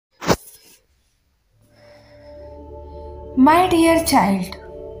My dear child,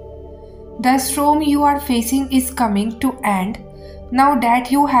 the storm you are facing is coming to end. Now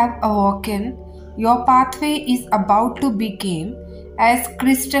that you have awoken, your pathway is about to become as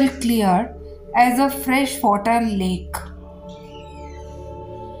crystal clear as a freshwater lake.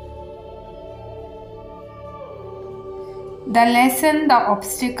 The lesson, the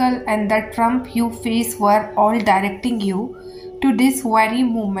obstacle, and the trump you face were all directing you to this very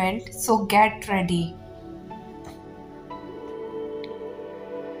moment, so get ready.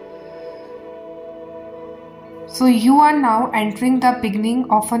 So, you are now entering the beginning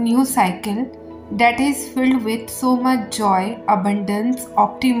of a new cycle that is filled with so much joy, abundance,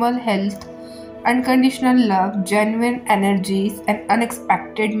 optimal health, unconditional love, genuine energies, and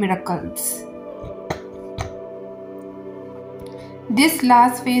unexpected miracles. This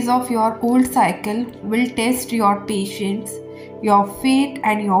last phase of your old cycle will test your patience, your faith,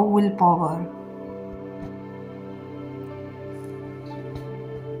 and your willpower.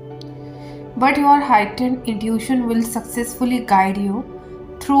 But your heightened intuition will successfully guide you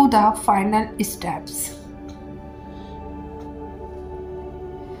through the final steps.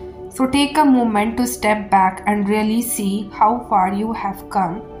 So take a moment to step back and really see how far you have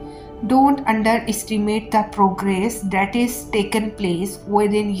come. Don't underestimate the progress that is taken place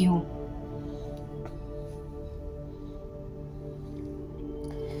within you.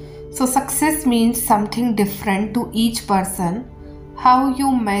 So success means something different to each person. How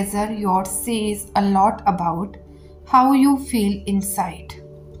you measure yours says a lot about how you feel inside.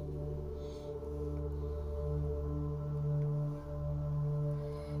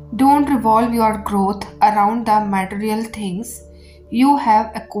 Don't revolve your growth around the material things you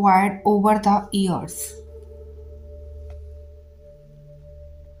have acquired over the years.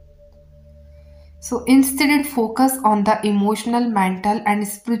 So instead, focus on the emotional, mental, and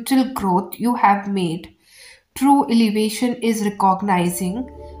spiritual growth you have made. True elevation is recognizing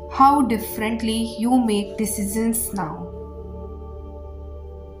how differently you make decisions now.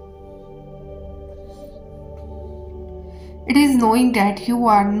 It is knowing that you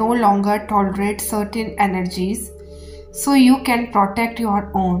are no longer tolerate certain energies so you can protect your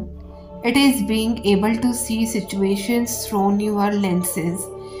own. It is being able to see situations through newer lenses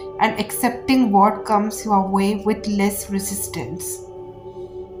and accepting what comes your way with less resistance.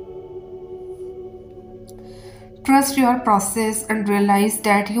 Trust your process and realize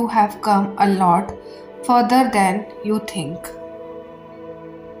that you have come a lot further than you think.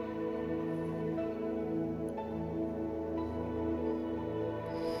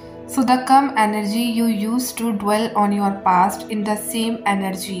 So the calm energy you used to dwell on your past in the same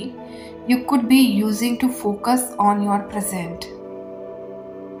energy you could be using to focus on your present.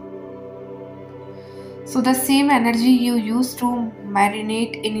 So the same energy you used to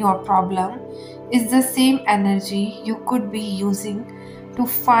marinate in your problem is the same energy you could be using to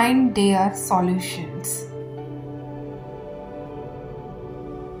find their solutions.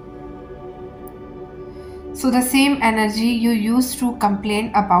 So the same energy you used to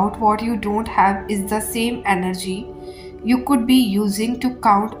complain about what you don't have is the same energy you could be using to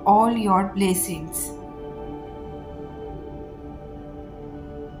count all your blessings.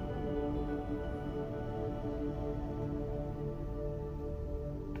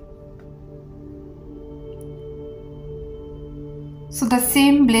 So the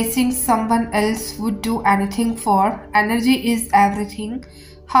same blessing someone else would do anything for. Energy is everything.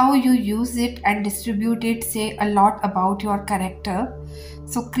 How you use it and distribute it say a lot about your character.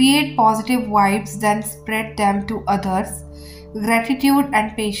 So create positive vibes, then spread them to others. Gratitude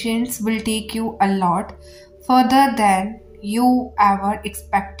and patience will take you a lot further than you ever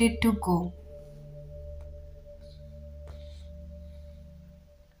expected to go.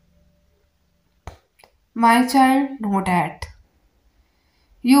 My child, know that.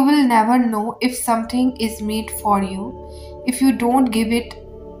 You will never know if something is made for you if you don't give it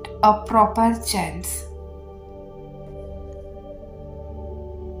a proper chance.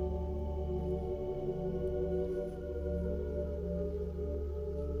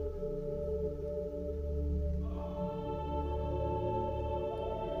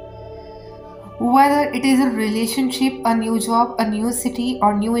 Whether it is a relationship, a new job, a new city,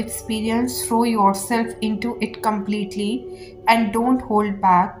 or new experience, throw yourself into it completely and don't hold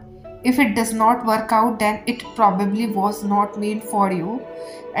back. If it does not work out, then it probably was not made for you,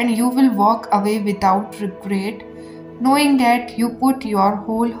 and you will walk away without regret, knowing that you put your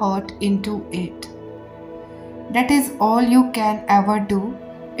whole heart into it. That is all you can ever do.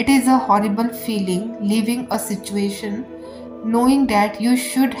 It is a horrible feeling leaving a situation knowing that you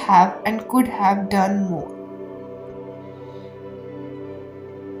should have and could have done more.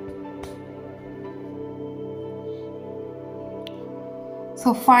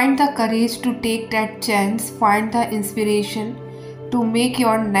 So find the courage to take that chance, find the inspiration to make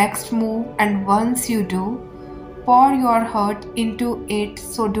your next move, and once you do, pour your heart into it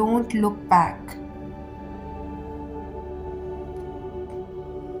so don't look back.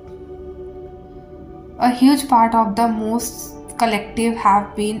 A huge part of the most collective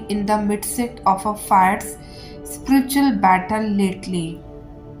have been in the midst of a fierce spiritual battle lately.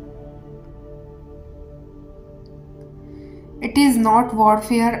 It is not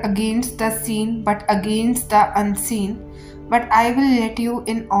warfare against the seen but against the unseen. But I will let you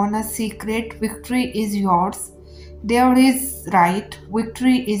in on a secret. Victory is yours. There is right.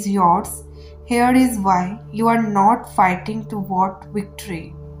 Victory is yours. Here is why you are not fighting toward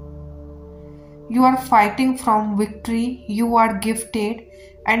victory. You are fighting from victory. You are gifted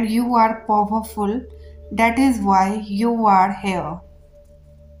and you are powerful. That is why you are here.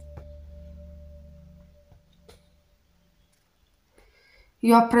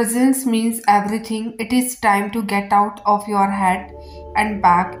 Your presence means everything. It is time to get out of your head and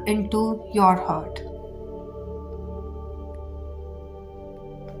back into your heart.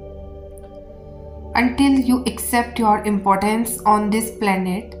 Until you accept your importance on this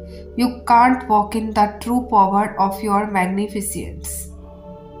planet, you can't walk in the true power of your magnificence.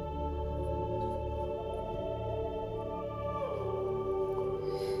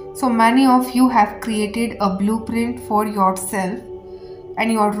 So many of you have created a blueprint for yourself,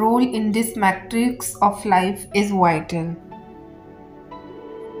 and your role in this matrix of life is vital.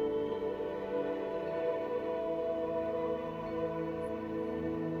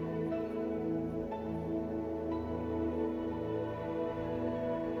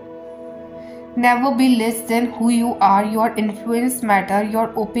 Never be less than who you are. Your influence matter, your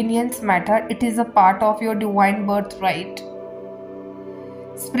opinions matter. It is a part of your divine birthright.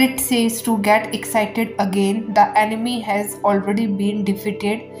 Spirit says to get excited again. The enemy has already been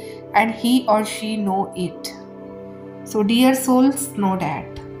defeated and he or she know it. So dear souls, know that.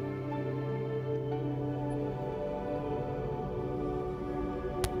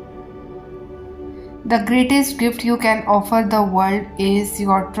 The greatest gift you can offer the world is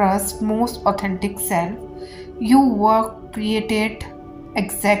your trust, most authentic self. You were created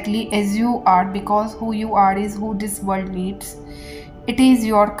exactly as you are because who you are is who this world needs. It is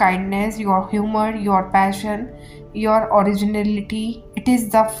your kindness, your humor, your passion, your originality. It is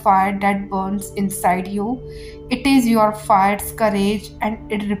the fire that burns inside you. It is your fire's courage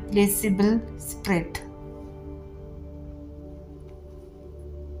and irreplaceable spirit.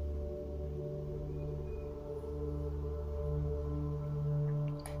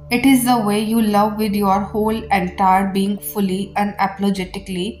 It is the way you love with your whole entire being fully,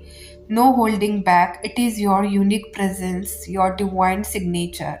 unapologetically, no holding back. It is your unique presence, your divine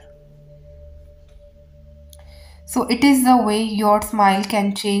signature. So it is the way your smile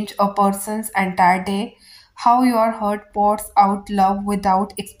can change a person's entire day, how your heart pours out love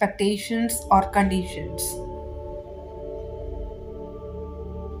without expectations or conditions.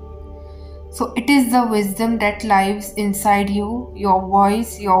 So it is the wisdom that lives inside you, your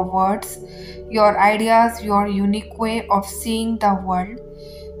voice, your words, your ideas, your unique way of seeing the world.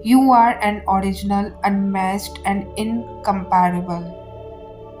 You are an original, unmatched, and incomparable.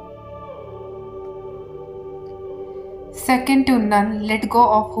 Second to none, let go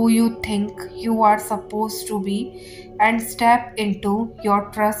of who you think you are supposed to be and step into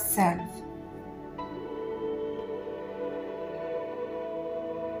your trust self.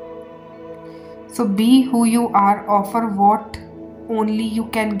 So be who you are, offer what only you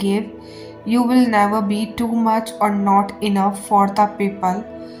can give. You will never be too much or not enough for the people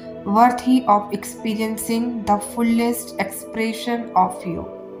worthy of experiencing the fullest expression of you.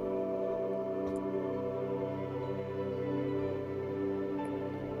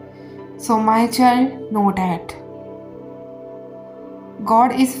 So, my child, know that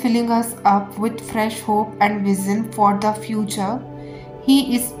God is filling us up with fresh hope and vision for the future.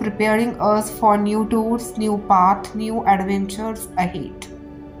 He is preparing us for new doors, new paths, new adventures ahead.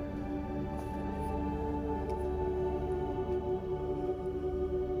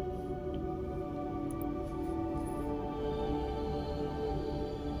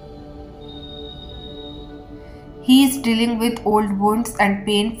 He is dealing with old wounds and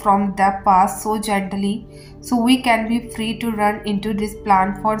pain from the past so gently, so we can be free to run into this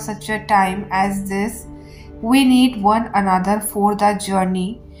plan for such a time as this. We need one another for the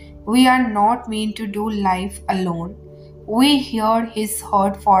journey. We are not meant to do life alone. We hear His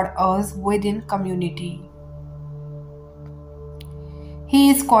heart for us within community. He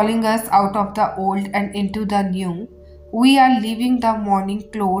is calling us out of the old and into the new. We are leaving the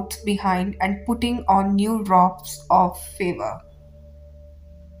mourning clothes behind and putting on new robes of favor.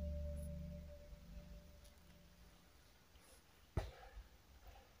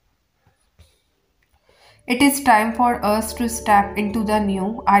 It is time for us to step into the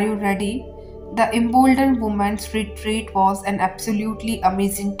new. Are you ready? The Emboldened Women's Retreat was an absolutely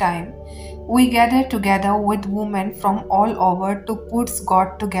amazing time. We gathered together with women from all over to put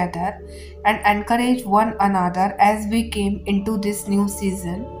God together and encourage one another as we came into this new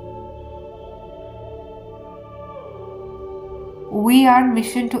season. We are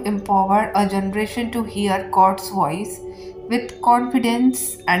mission to empower a generation to hear God's voice with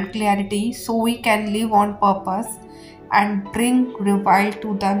confidence and clarity so we can live on purpose and bring revival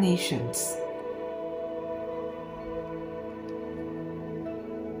to the nations.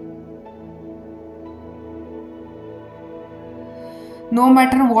 No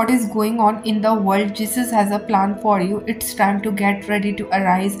matter what is going on in the world, Jesus has a plan for you. It's time to get ready to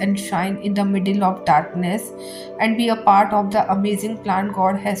arise and shine in the middle of darkness and be a part of the amazing plan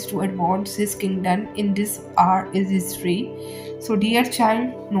God has to advance His kingdom in this hour is history. So, dear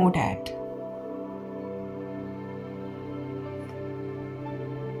child, know that.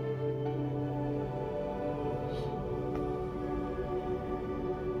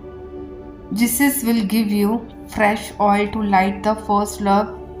 Jesus will give you fresh oil to light the first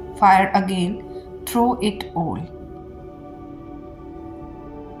love fire again. Through it all.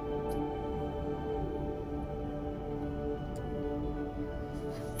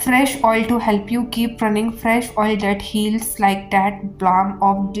 Fresh oil to help you keep running. Fresh oil that heals like that balm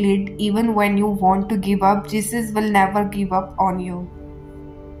of Gilead. Even when you want to give up, Jesus will never give up on you.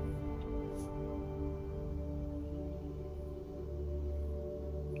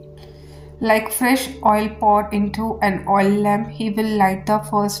 Like fresh oil poured into an oil lamp, He will light the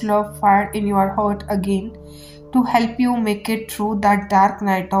first love fire in your heart again to help you make it through that dark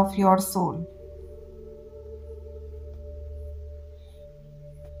night of your soul.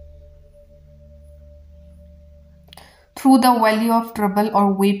 Through the valley of trouble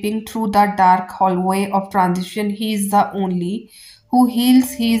or weeping, through the dark hallway of transition, He is the only who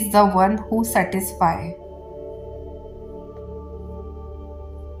heals, He is the one who satisfies.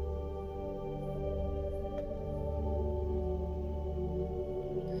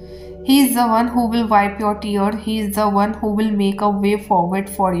 He is the one who will wipe your tears. He is the one who will make a way forward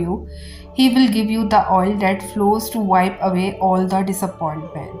for you. He will give you the oil that flows to wipe away all the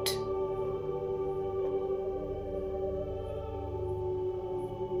disappointment.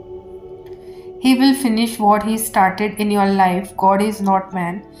 He will finish what He started in your life. God is not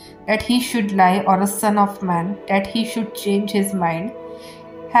man, that He should lie, or a son of man, that He should change His mind.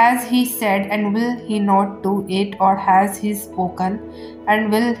 Has He said, and will He not do it? Or has He spoken,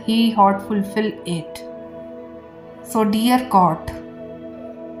 and will He not fulfill it? So, dear God,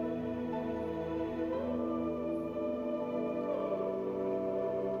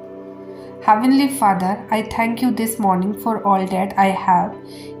 Heavenly Father, I thank you this morning for all that I have.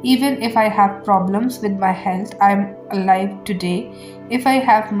 Even if I have problems with my health, I am alive today. If I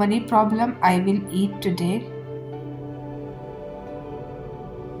have money problem, I will eat today.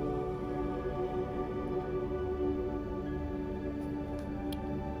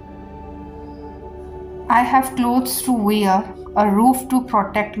 I have clothes to wear, a roof to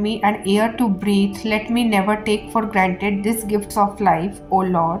protect me, and air to breathe. Let me never take for granted these gifts of life, O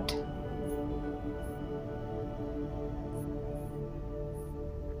Lord.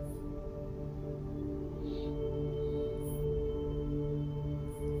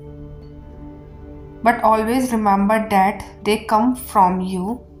 But always remember that they come from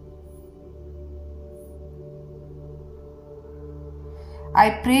you. I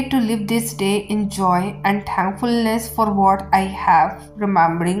pray to live this day in joy and thankfulness for what I have,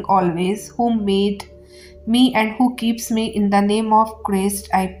 remembering always who made me and who keeps me. In the name of Christ,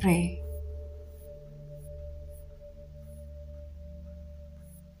 I pray.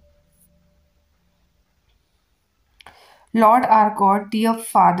 Lord our God, dear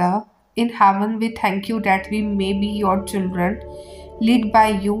Father, in heaven, we thank you that we may be your children, led by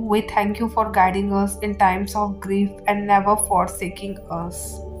you. We thank you for guiding us in times of grief and never forsaking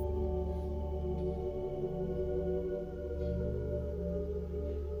us.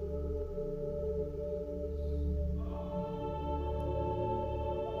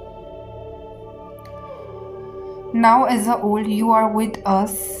 Now, as a old, you are with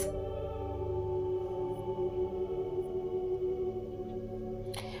us.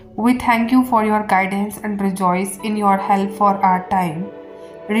 We thank you for your guidance and rejoice in your help for our time.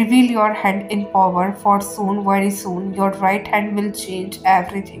 Reveal your hand in power, for soon, very soon, your right hand will change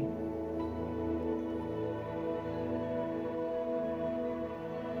everything.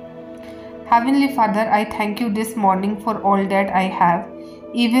 Heavenly Father, I thank you this morning for all that I have.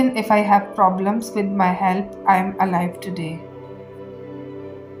 Even if I have problems with my health, I am alive today.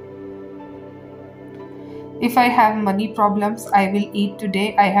 If I have money problems, I will eat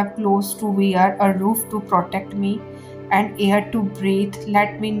today. I have clothes to wear, a roof to protect me, and air to breathe.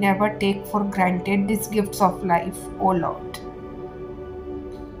 Let me never take for granted these gifts of life, O Lord.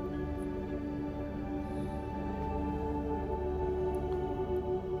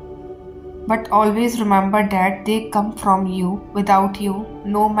 But always remember that they come from you. Without you,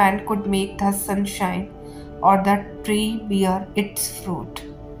 no man could make the sun shine or the tree bear its fruit.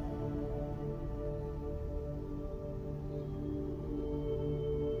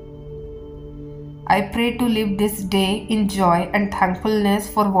 I pray to live this day in joy and thankfulness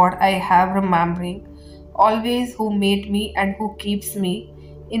for what I have, remembering always who made me and who keeps me.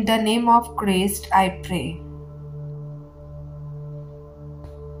 In the name of Christ, I pray.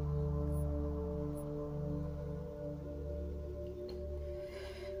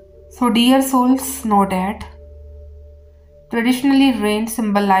 So, dear souls, know that traditionally rain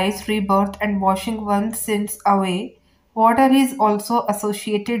symbolized rebirth and washing one's sins away. Water is also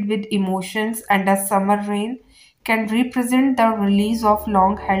associated with emotions, and a summer rain can represent the release of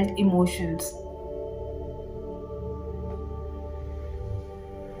long held emotions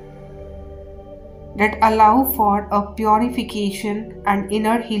that allow for a purification and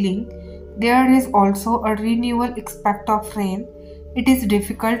inner healing. There is also a renewal aspect of rain. It is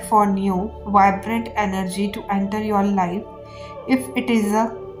difficult for new, vibrant energy to enter your life if it is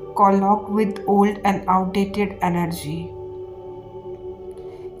a colloque with old and outdated energy.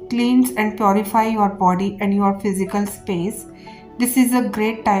 Cleanse and purify your body and your physical space. This is a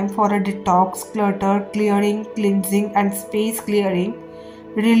great time for a detox, clutter clearing, cleansing, and space clearing.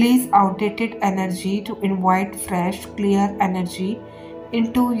 Release outdated energy to invite fresh, clear energy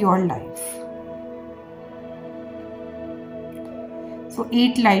into your life. So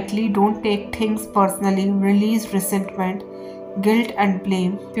eat lightly, don't take things personally, release resentment, guilt, and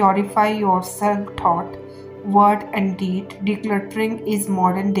blame. Purify your self thought, word, and deed. Decluttering is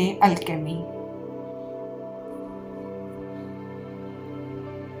modern day alchemy.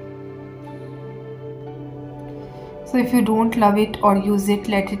 So if you don't love it or use it,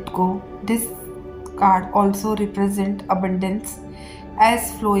 let it go. This card also represents abundance,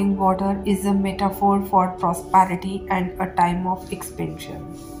 as flowing water is a metaphor for prosperity and a time of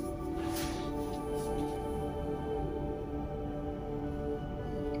expansion.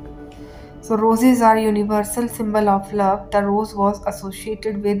 So roses are universal symbol of love. The rose was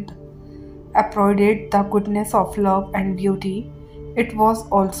associated with Aphrodite, the goodness of love and beauty. It was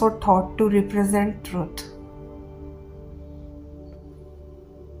also thought to represent truth.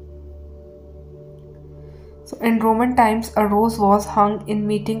 So in Roman times, a rose was hung in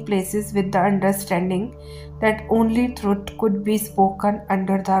meeting places with the understanding that only truth could be spoken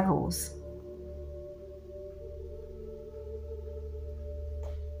under the rose.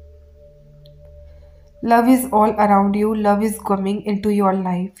 Love is all around you. Love is coming into your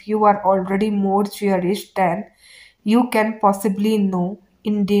life. You are already more cherished than you can possibly know.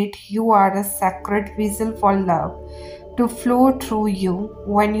 Indeed, you are a sacred vessel for love to flow through you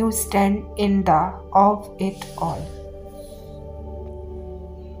when you stand in the awe of it all.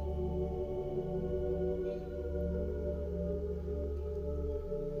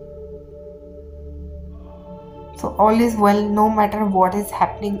 So all is well no matter what is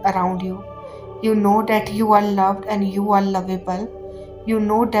happening around you. You know that you are loved and you are lovable. You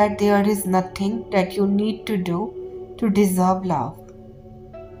know that there is nothing that you need to do to deserve love.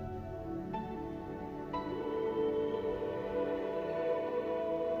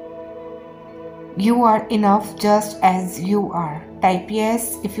 You are enough just as you are. Type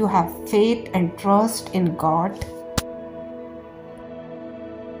yes if you have faith and trust in God.